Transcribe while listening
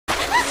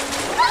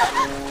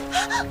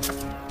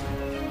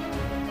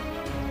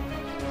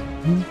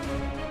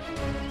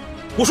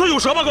我说有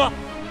蛇吗，哥？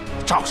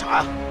找啥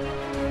呀？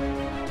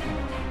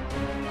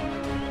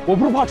我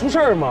不是怕出事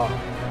儿吗？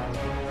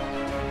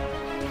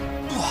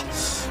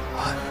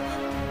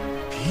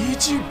毕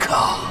竟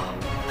卡。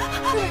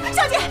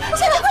小姐，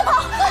现在快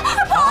跑！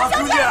快跑啊，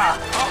小姐！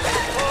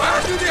哎，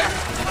兄弟！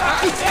哎，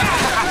兄弟！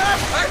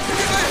哎，兄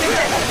弟！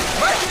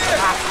哎，兄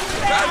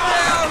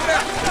弟！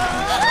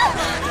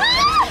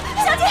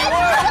小姐！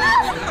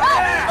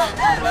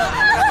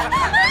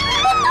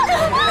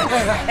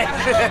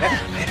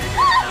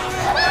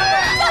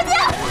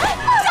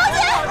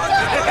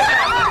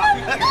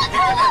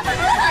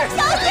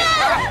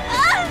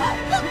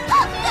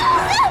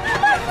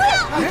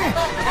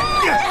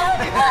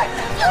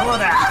说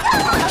的。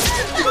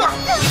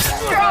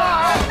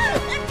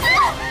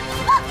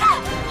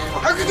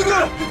哎，给这个！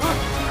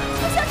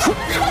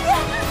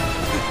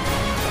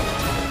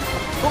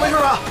都没事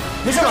吧？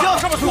没事吧？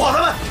这么躲他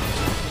们。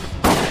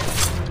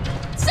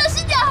小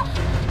心点！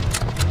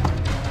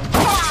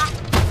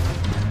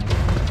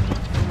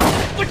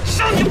我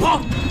让你跑！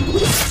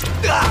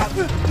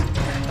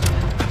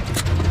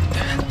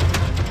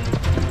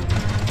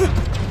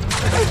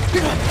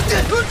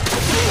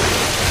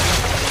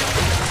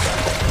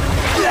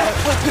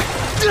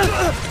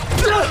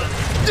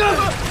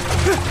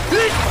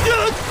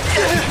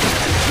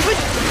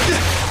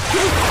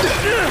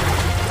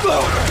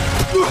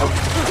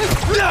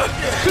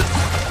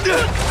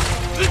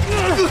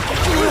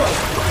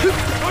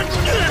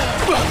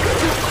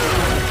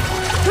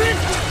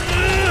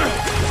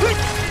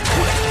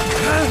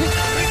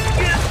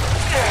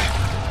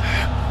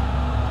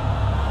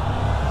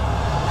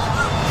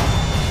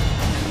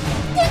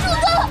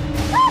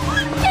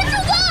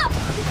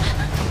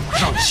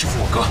让你欺负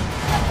我哥！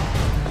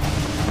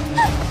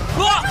哥！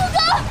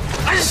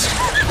哎呀！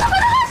把他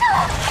拉上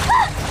来！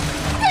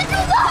天柱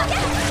哥，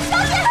小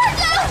姐，小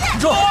姐，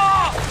住！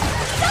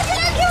小姐，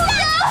听我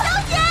讲，小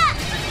姐，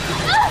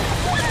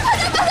快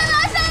点把他拉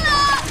上来！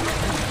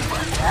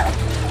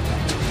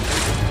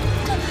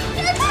天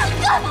柱哥，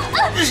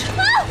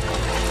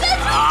天柱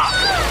哥！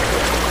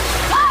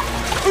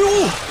哎呦，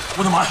我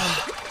的妈呀！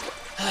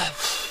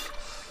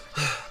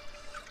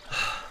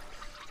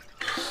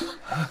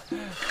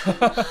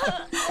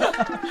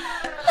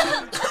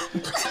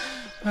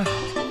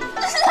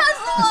吓死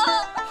我了！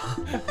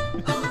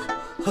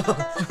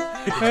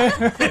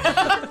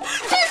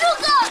天柱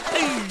哥，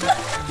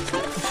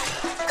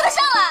快上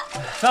来！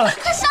上来！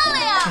快上来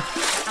呀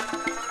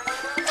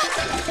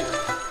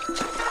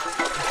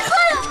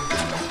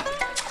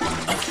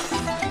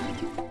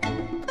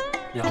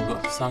！2个、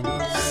3个、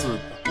4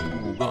个、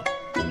5个，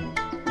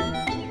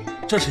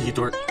这是一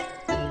堆儿。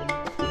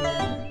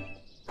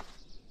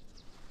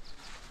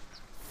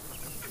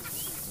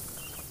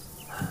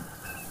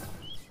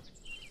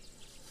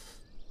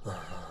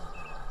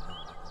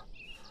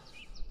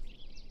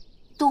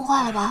冻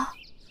坏了吧？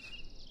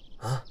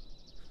啊？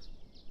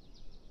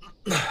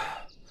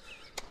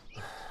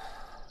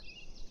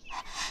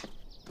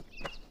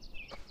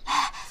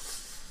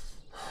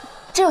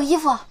这有衣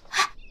服，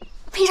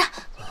披上。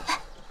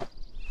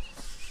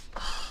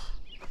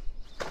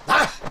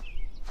来，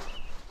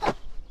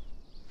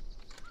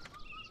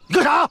你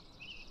干啥？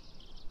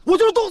我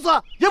就是冻死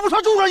也不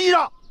穿中国衣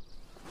裳。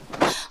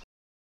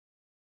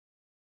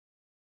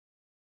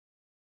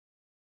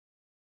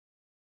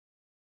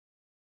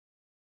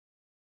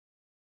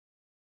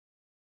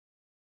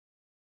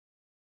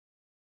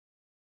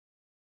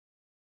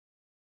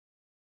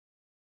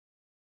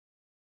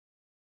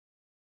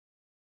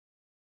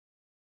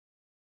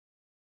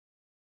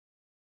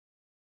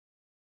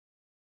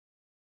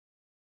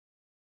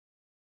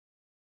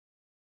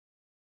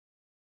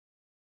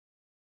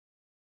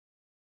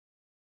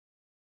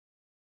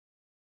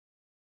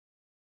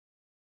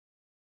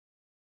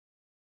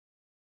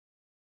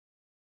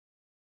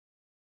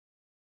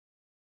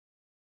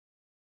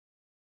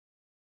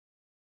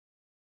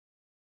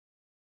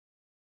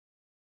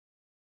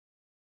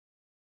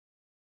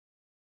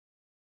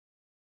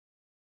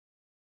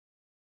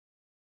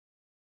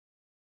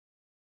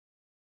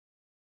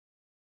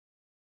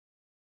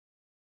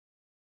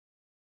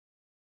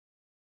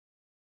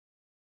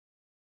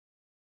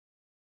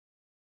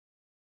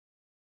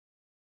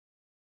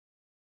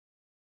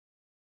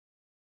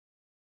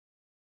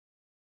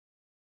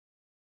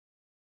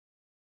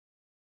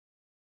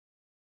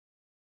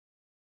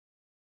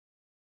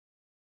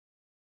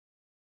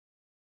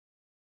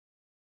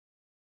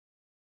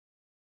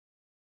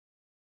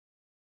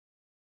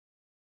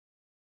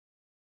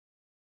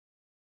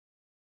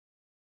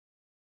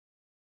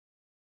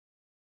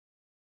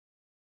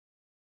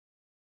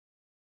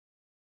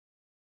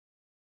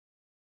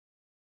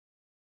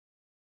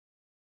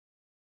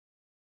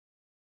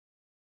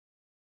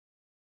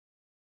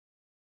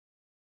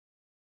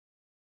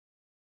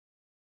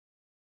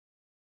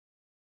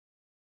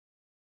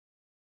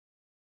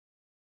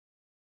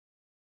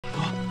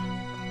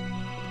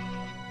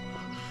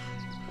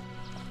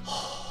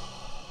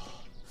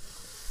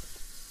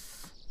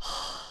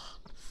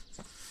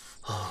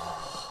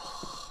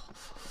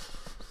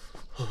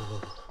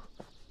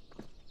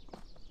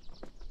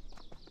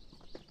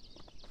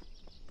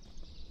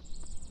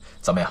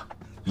咱们呀，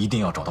一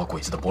定要找到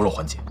鬼子的薄弱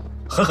环节，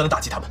狠狠地打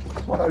击他们。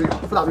王大队长、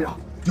副大队长，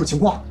有情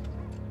况。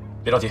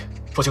别着急，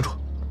说清楚。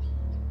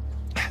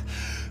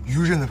余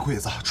日的鬼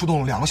子出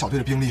动了2个小队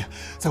的兵力，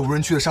在无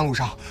人区的山路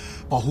上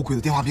保护鬼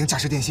子电话兵架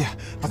设电线，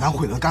把咱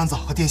毁了的杆子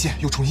和电线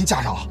又重新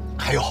架上了。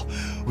还有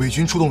伪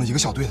军出动了1个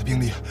小队的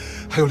兵力，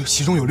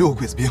其中有6个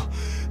鬼子兵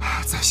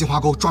在杏花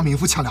沟抓民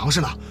夫抢粮食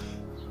呢。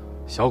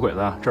小鬼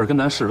子这是跟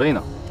咱示威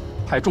呢，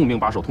派重兵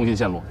把守通信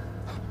线路。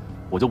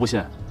我就不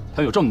信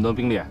他有这么多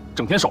兵力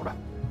整天守着。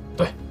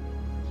对，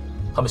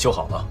他们修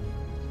好了，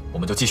我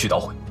们就继续捣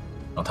毁，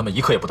让他们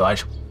一刻也不得安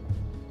生。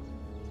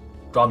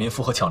抓民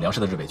夫和抢粮食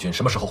的日伪军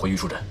什么时候回玉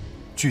树镇？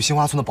据杏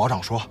花村的保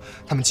长说，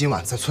他们今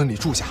晚在村里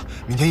住下，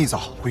明天一早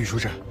回玉树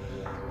镇。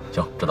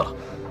行，知道了。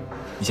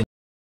你先。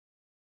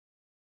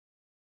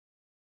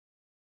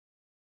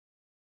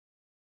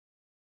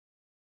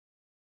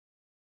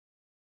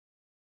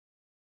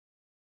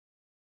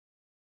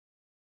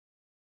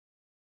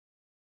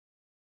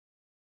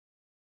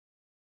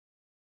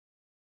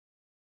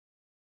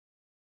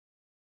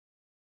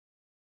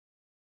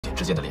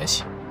之间的联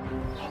系。